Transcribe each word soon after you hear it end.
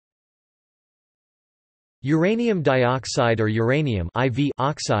Uranium dioxide or uranium IV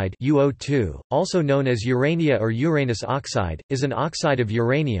oxide UO2, also known as urania or Uranus oxide, is an oxide of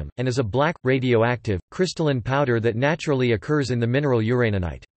uranium, and is a black, radioactive, crystalline powder that naturally occurs in the mineral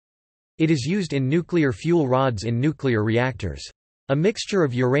uraninite. It is used in nuclear fuel rods in nuclear reactors. A mixture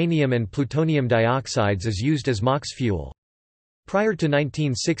of uranium and plutonium dioxides is used as MOX fuel. Prior to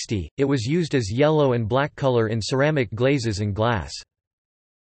 1960, it was used as yellow and black color in ceramic glazes and glass.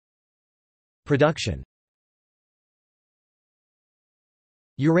 Production.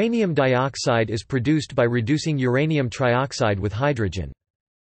 Uranium dioxide is produced by reducing uranium trioxide with hydrogen.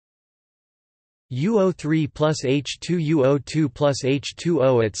 UO3 plus H2UO2 plus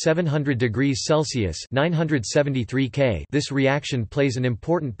H2O at 700 degrees Celsius 973 K. This reaction plays an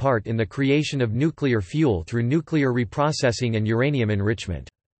important part in the creation of nuclear fuel through nuclear reprocessing and uranium enrichment.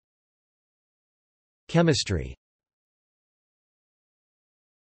 Chemistry.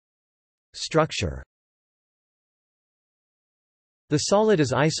 Structure. The solid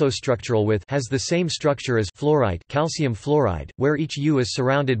is isostructural with has the same structure as fluorite, calcium fluoride, where each U is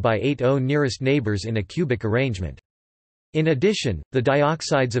surrounded by 8 O nearest neighbors in a cubic arrangement. In addition, the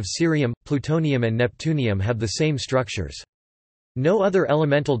dioxides of cerium, plutonium and neptunium have the same structures. No other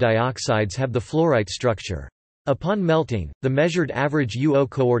elemental dioxides have the fluorite structure. Upon melting, the measured average UO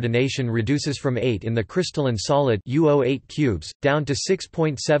coordination reduces from 8 in the crystalline solid UO8 cubes, down to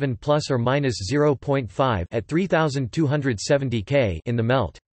 6.7 plus or minus 0.5 at 3270 K in the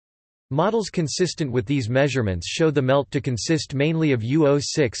melt. Models consistent with these measurements show the melt to consist mainly of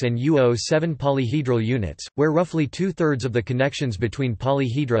UO6 and UO7 polyhedral units, where roughly two-thirds of the connections between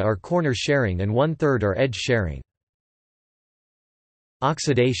polyhedra are corner sharing and one-third are edge sharing.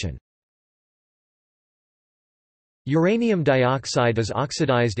 Oxidation. Uranium dioxide is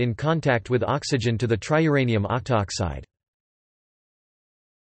oxidized in contact with oxygen to the triuranium octoxide.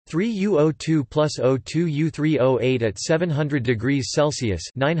 3UO2 plus O2U3O8 at 700 degrees Celsius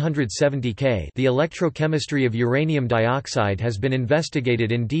 970 K. The electrochemistry of uranium dioxide has been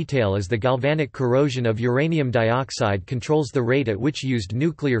investigated in detail as the galvanic corrosion of uranium dioxide controls the rate at which used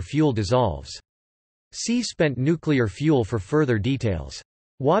nuclear fuel dissolves. See spent nuclear fuel for further details.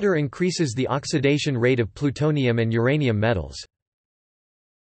 Water increases the oxidation rate of plutonium and uranium metals.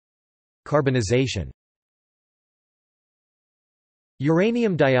 Carbonization.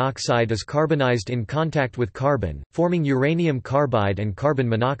 Uranium dioxide is carbonized in contact with carbon, forming uranium carbide and carbon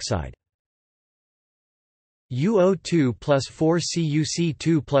monoxide. UO2 plus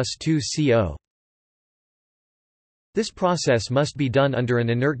 4CuC2 plus 2CO. This process must be done under an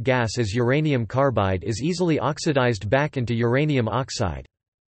inert gas as uranium carbide is easily oxidized back into uranium oxide.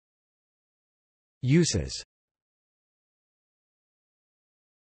 Uses.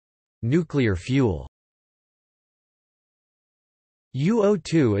 Nuclear fuel.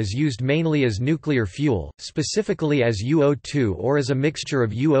 UO2 is used mainly as nuclear fuel, specifically as UO2 or as a mixture of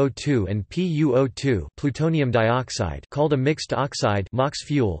UO2 and PuO2 plutonium dioxide called a mixed oxide MOX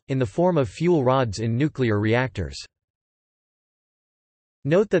fuel, in the form of fuel rods in nuclear reactors.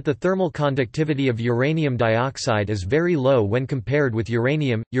 Note that the thermal conductivity of uranium dioxide is very low when compared with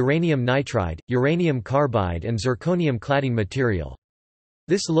uranium, uranium nitride, uranium carbide and zirconium cladding material.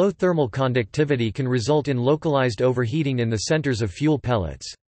 This low thermal conductivity can result in localized overheating in the centers of fuel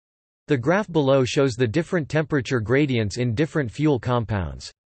pellets. The graph below shows the different temperature gradients in different fuel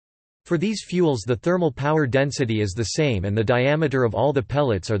compounds. For these fuels the thermal power density is the same and the diameter of all the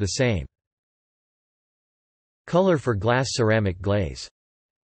pellets are the same. Color for glass ceramic glaze.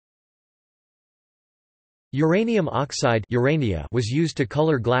 Uranium oxide urania was used to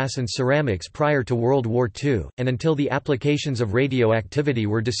color glass and ceramics prior to World War II, and until the applications of radioactivity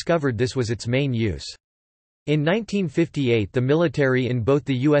were discovered this was its main use. In 1958 the military in both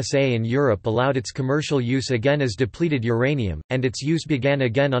the USA and Europe allowed its commercial use again as depleted uranium, and its use began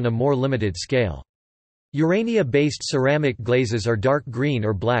again on a more limited scale. Urania-based ceramic glazes are dark green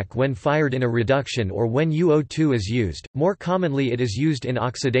or black when fired in a reduction or when UO2 is used. More commonly it is used in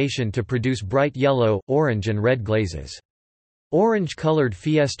oxidation to produce bright yellow, orange and red glazes. Orange-colored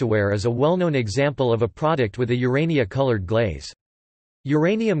fiestaware is a well-known example of a product with a urania-colored glaze.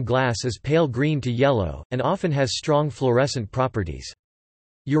 Uranium glass is pale green to yellow, and often has strong fluorescent properties.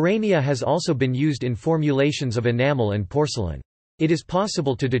 Urania has also been used in formulations of enamel and porcelain. It is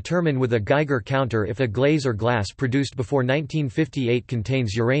possible to determine with a Geiger counter if a glaze or glass produced before 1958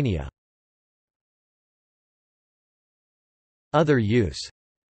 contains urania. Other use.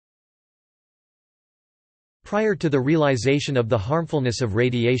 Prior to the realization of the harmfulness of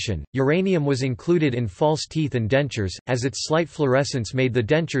radiation, uranium was included in false teeth and dentures, as its slight fluorescence made the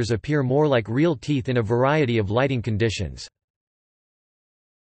dentures appear more like real teeth in a variety of lighting conditions.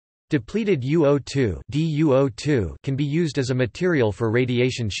 Depleted UO2 (DuO2) can be used as a material for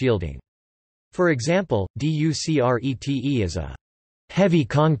radiation shielding. For example, DuCrete is a heavy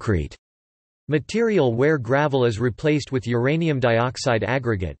concrete material where gravel is replaced with uranium dioxide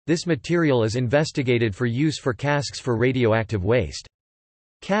aggregate. This material is investigated for use for casks for radioactive waste.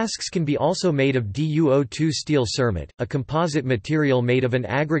 Casks can be also made of DuO2 steel cermet, a composite material made of an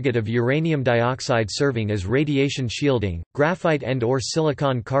aggregate of uranium dioxide serving as radiation shielding, graphite and/or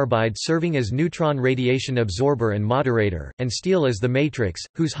silicon carbide serving as neutron radiation absorber and moderator, and steel as the matrix,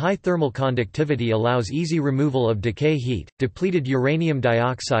 whose high thermal conductivity allows easy removal of decay heat. Depleted uranium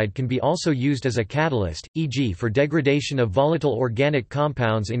dioxide can be also used as a catalyst, e.g. for degradation of volatile organic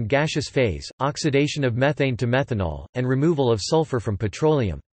compounds in gaseous phase, oxidation of methane to methanol, and removal of sulfur from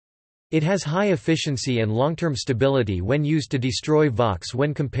petroleum. It has high efficiency and long-term stability when used to destroy VOx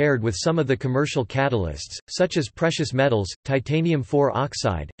when compared with some of the commercial catalysts, such as precious metals, titanium-4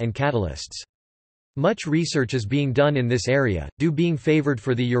 oxide, and catalysts. Much research is being done in this area, being favored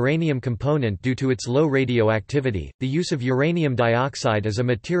for the uranium component due to its low radioactivity. The use of uranium dioxide as a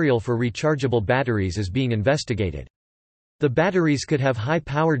material for rechargeable batteries is being investigated. The batteries could have high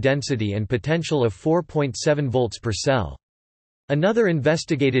power density and potential of 4.7 volts per cell. Another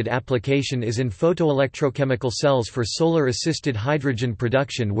investigated application is in photoelectrochemical cells for solar-assisted hydrogen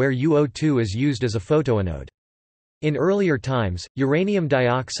production where UO2 is used as a photoanode. In earlier times, uranium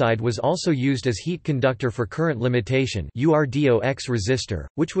dioxide was also used as heat conductor for current limitation (URDOX resistor),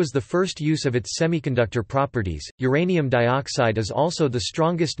 which was the first use of its semiconductor properties. Uranium dioxide is also the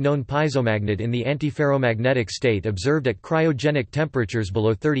strongest known piezomagnet in the antiferromagnetic state observed at cryogenic temperatures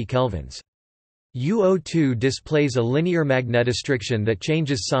below 30 kelvins. UO2 displays a linear magnetostriction that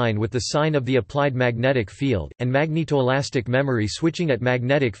changes sign with the sign of the applied magnetic field, and magnetoelastic memory switching at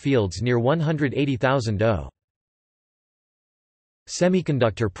magnetic fields near 180,000 O.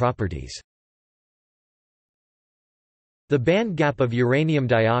 Semiconductor properties. The band gap of uranium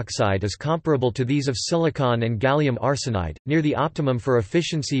dioxide is comparable to these of silicon and gallium arsenide, near the optimum for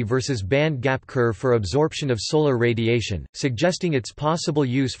efficiency versus band gap curve for absorption of solar radiation, suggesting its possible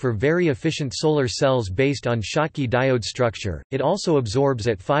use for very efficient solar cells based on Schottky diode structure. It also absorbs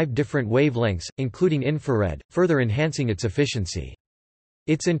at 5 different wavelengths, including infrared, further enhancing its efficiency.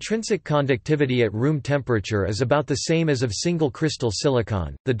 Its intrinsic conductivity at room temperature is about the same as of single crystal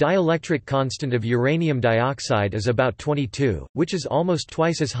silicon. The dielectric constant of uranium dioxide is about 22, which is almost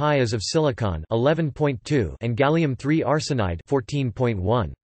twice as high as of silicon, 11.2, and gallium-3 arsenide,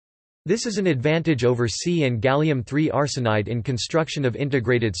 14.1. This is an advantage over Si and gallium-3 arsenide in construction of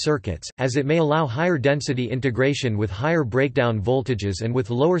integrated circuits, as it may allow higher density integration with higher breakdown voltages and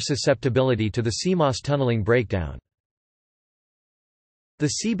with lower susceptibility to the CMOS tunneling breakdown.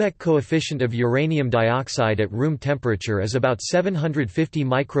 The Seebeck coefficient of uranium dioxide at room temperature is about 750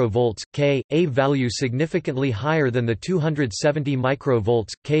 microvolts K, a value significantly higher than the 270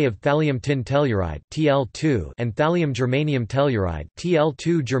 microvolts K of thallium tin telluride (Tl2) and thallium germanium telluride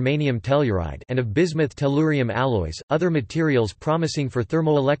 (Tl2 germanium telluride) and of bismuth tellurium alloys. Other materials promising for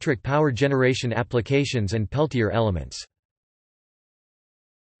thermoelectric power generation applications and Peltier elements.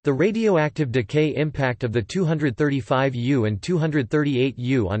 The radioactive decay impact of the 235U and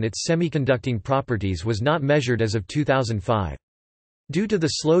 238U on its semiconducting properties was not measured as of 2005. Due to the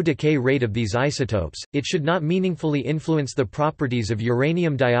slow decay rate of these isotopes, it should not meaningfully influence the properties of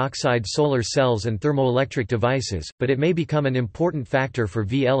uranium dioxide solar cells and thermoelectric devices, but it may become an important factor for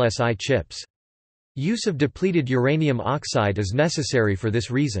VLSI chips. Use of depleted uranium oxide is necessary for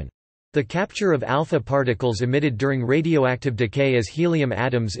this reason. The capture of alpha particles emitted during radioactive decay as helium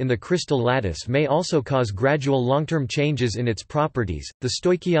atoms in the crystal lattice may also cause gradual long-term changes in its properties. The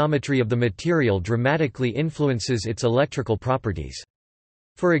stoichiometry of the material dramatically influences its electrical properties.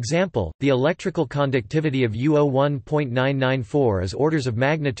 For example, the electrical conductivity of UO1.994 is orders of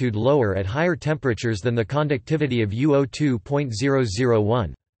magnitude lower at higher temperatures than the conductivity of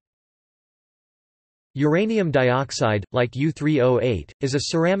UO2.001. Uranium dioxide, like U3O8, is a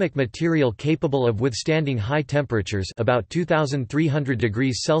ceramic material capable of withstanding high temperatures about 2300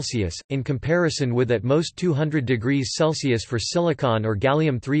 degrees Celsius, in comparison with at most 200 degrees Celsius for silicon or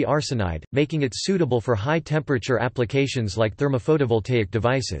gallium-3 arsenide, making it suitable for high-temperature applications like thermophotovoltaic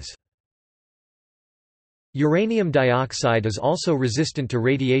devices. Uranium dioxide is also resistant to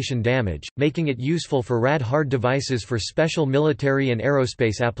radiation damage, making it useful for rad-hard devices for special military and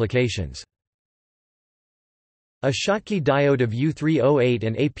aerospace applications. A Schottky diode of U3O8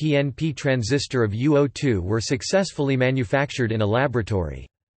 and a PNP transistor of UO2 were successfully manufactured in a laboratory.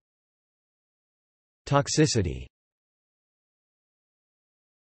 Toxicity.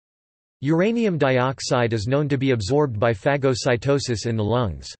 Uranium dioxide is known to be absorbed by phagocytosis in the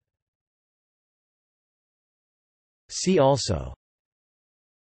lungs. See also: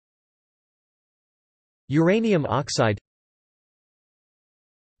 uranium oxide,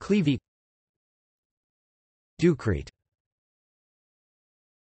 Cleve, Ducrete.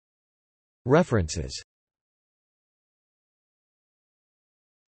 References.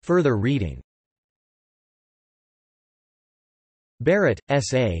 Further reading: Barrett,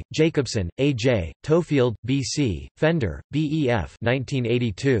 S. A., Jacobson, A. J., Tofield, B. C., Fender, B. E. F.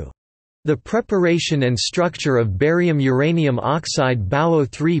 1982. The Preparation and Structure of Barium-Uranium Oxide BaO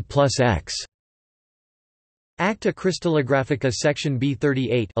 3 + X. Acta Crystallographica Section B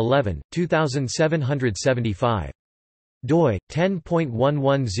 38 11, 2775. doi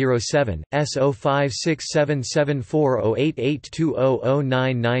 10.1107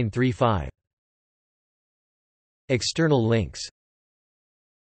 S0567740882009935. External links: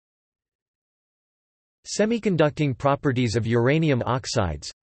 Semiconducting properties of uranium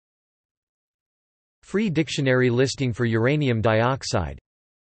oxides, Free dictionary listing for uranium dioxide,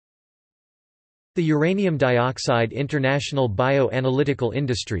 The Uranium Dioxide International Bioanalytical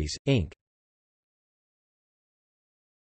Industries, Inc.